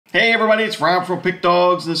Hey everybody, it's Ron from Pick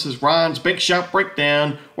Dawgz. This is Ron's Big Shot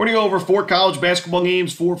Breakdown. We're going to go over 4 college basketball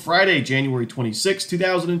games for Friday, January 26,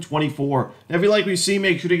 2024. Now if you like what you see,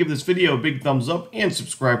 make sure to give this video a big thumbs up and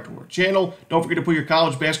subscribe to our channel. Don't forget to put your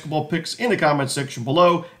college basketball picks in the comments section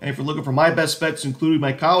below. And if you're looking for my best bets, including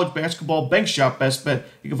my college basketball bank shot best bet,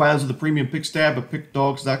 you can find those at the premium picks tab at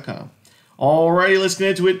pickdawgz.com. Alrighty, let's get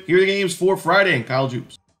into it. Here are the games for Friday in college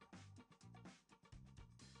hoops.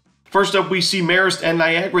 First up, we see Marist and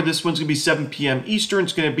Niagara. This one's going to be 7 p.m. Eastern.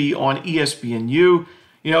 It's going to be on ESPNU.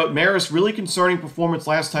 You know, Marist, really concerning performance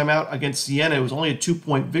last time out against Siena. It was only a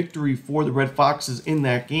 2-point victory for the Red Foxes in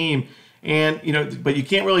that game. And, you know, but you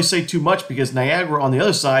can't really say too much because Niagara on the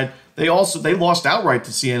other side, they lost outright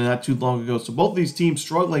to Siena not too long ago. So both of these teams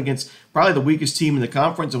struggling against probably the weakest team in the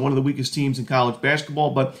conference and one of the weakest teams in college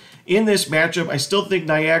basketball. But in this matchup, I still think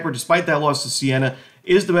Niagara, despite that loss to Siena,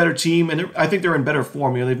 is the better team, and I think they're in better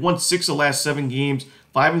form. You know, they've won 6 of the last 7 games,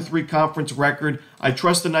 5-3 conference record. I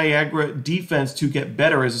trust the Niagara defense to get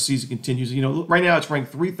better as the season continues. You know, right now it's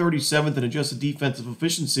ranked 337th in adjusted defensive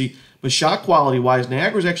efficiency, but shot quality-wise,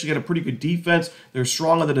 Niagara's actually got a pretty good defense. They're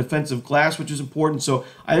strong on the defensive glass, which is important. So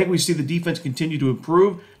I think we see the defense continue to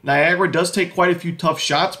improve. Niagara does take quite a few tough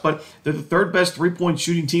shots, but they're the 3rd best three-point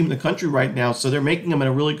shooting team in the country right now, so they're making them at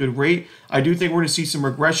a really good rate. I do think we're going to see some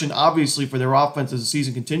regression, obviously, for their offense as the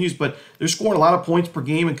season continues, but they're scoring a lot of points per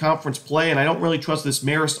game in conference play, and I don't really trust this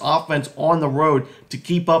Marist offense on the road to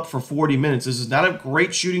keep up for 40 minutes. This is not a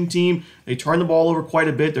great shooting team. They turn the ball over quite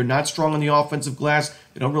a bit. They're not strong on the offensive glass.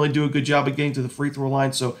 They don't really do a good job of getting to the free throw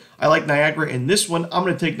line, so I like Niagara in this one. I'm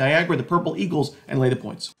going to take Niagara, the Purple Eagles, and lay the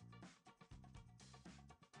points.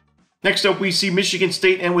 Next up, we see Michigan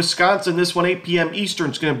State and Wisconsin. This one, 8 p.m. Eastern.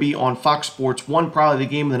 It's going to be on Fox Sports 1, probably the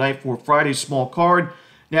game of the night for Friday's small card.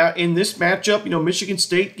 Now, in this matchup, you know, Michigan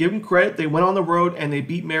State, give them credit. They went on the road and they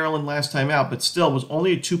beat Maryland last time out, but still, it was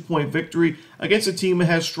only a 2-point victory against a team that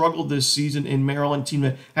has struggled this season in Maryland, a team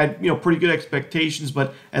that had, you know, pretty good expectations,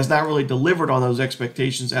 but has not really delivered on those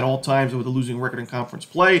expectations at all times with a losing record in conference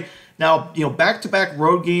play. Now, you know, back-to-back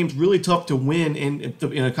road games, really tough to win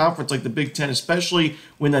in a conference like the Big Ten, especially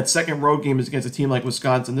when that second road game is against a team like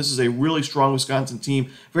Wisconsin. This is a really strong Wisconsin team,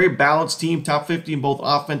 very balanced team, top 50 in both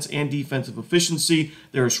offense and defensive efficiency.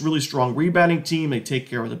 They're a really strong rebounding team. They take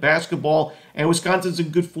care of the basketball, and Wisconsin's in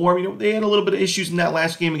good form. You know, they had a little bit of issues in that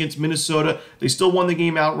last game against Minnesota. They still won the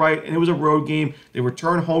game outright, and it was a road game. They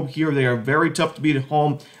return home here. They are very tough to beat at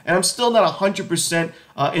home, and I'm still not 100%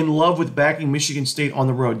 in love with backing Michigan State on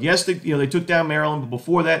the road. Yes, they took down Maryland, but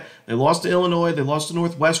before that, they lost to Illinois. They lost to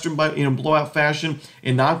Northwestern by blowout fashion.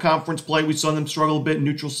 In non-conference play, we saw them struggle a bit in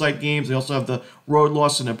neutral site games. They also have the road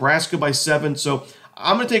loss to Nebraska by 7. So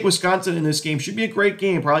I'm going to take Wisconsin in this game. Should be a great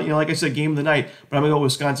game. Probably, like I said, game of the night. But I'm going to go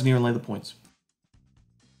with Wisconsin here and lay the points.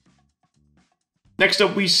 Next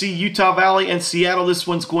up, we see Utah Valley and Seattle. This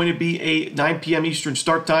one's going to be a 9 p.m. Eastern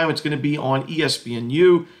start time. It's going to be on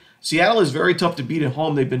ESPNU. Seattle is very tough to beat at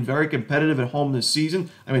home. They've been very competitive at home this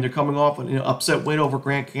season. I mean, they're coming off an upset win over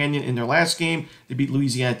Grand Canyon in their last game. They beat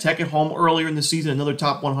Louisiana Tech at home earlier in the season, another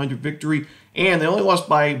top 100 victory. And they only lost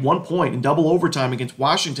by 1 point in double overtime against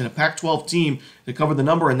Washington, a Pac-12 team. They covered the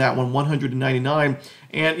number in that one, 199.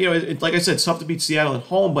 And, you know, like I said, it's tough to beat Seattle at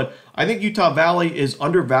home, but I think Utah Valley is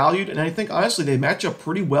undervalued, and I think, honestly, they match up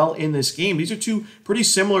pretty well in this game. These are two pretty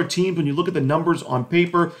similar teams when you look at the numbers on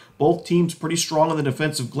paper. Both teams pretty strong on the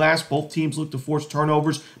defensive glass. Both teams look to force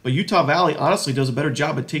turnovers, but Utah Valley, honestly, does a better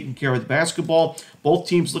job at taking care of the basketball. Both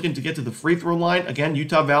teams looking to get to the free throw line. Again,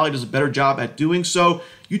 Utah Valley does a better job at doing so.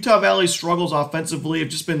 Utah Valley's struggles offensively have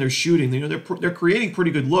just been their shooting. You know, they're creating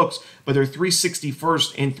pretty good looks, but they're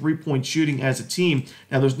 361st in three-point shooting as a team.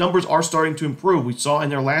 Now, those numbers are starting to improve. We saw in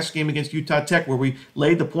their last game against Utah Tech where we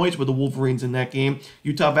laid the points with the Wolverines in that game.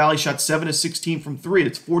 Utah Valley shot 7 of 16 from 3.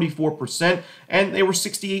 That's 44%, and they were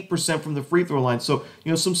 68% from the free throw line. So,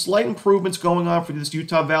 you know, some slight improvements going on for this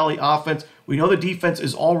Utah Valley offense. We know the defense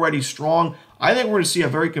is already strong. I think we're going to see a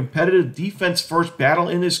very competitive defense-first battle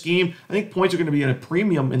in this game. I think points are going to be at a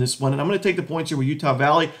premium in this one, and I'm going to take the points here with Utah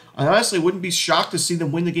Valley. I honestly wouldn't be shocked to see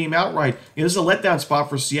them win the game outright. You know, this is a letdown spot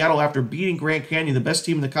for Seattle after beating Grand Canyon, the best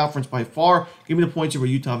team in the conference by far. Give me the points here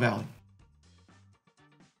with Utah Valley.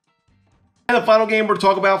 And the final game we're going to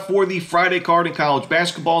talk about for the Friday card in college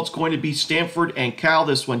basketball, it's going to be Stanford and Cal.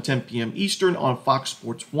 This one 10 p.m. Eastern on Fox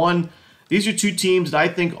Sports 1. These are two teams that I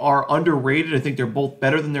think are underrated. I think they're both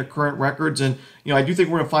better than their current records. And, you know, I do think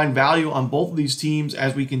we're going to find value on both of these teams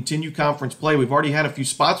as we continue conference play. We've already had a few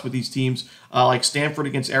spots with these teams, like Stanford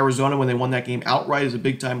against Arizona when they won that game outright as a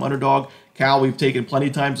big-time underdog. Cal, we've taken plenty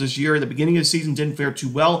of times this year. At the beginning of the season, didn't fare too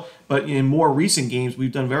well, but in more recent games,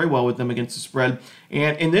 we've done very well with them against the spread.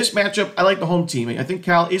 And in this matchup, I like the home team. I think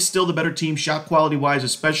Cal is still the better team, shot quality-wise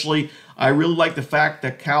especially. I really like the fact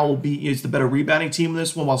that Cal is the better rebounding team in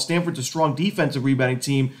this one, while Stanford's a strong defensive rebounding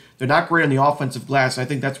team. They're not great on the offensive glass. I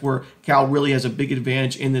think that's where Cal really has a big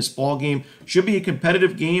advantage in this ball game. Should be a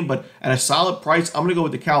competitive game, but at a solid price, I'm going to go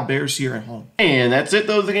with the Cal Bears here at home. And that's it.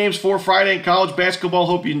 Those are the games for Friday in college basketball.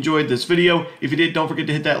 Hope you enjoyed this video. If you did, don't forget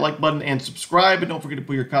to hit that like button and subscribe. And don't forget to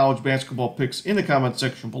put your college basketball picks in the comment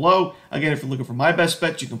section below. Again, if you're looking for my best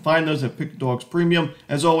bets, you can find those at Pick Dawgz Premium.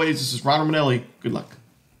 As always, this is Ron Romanelli. Good luck.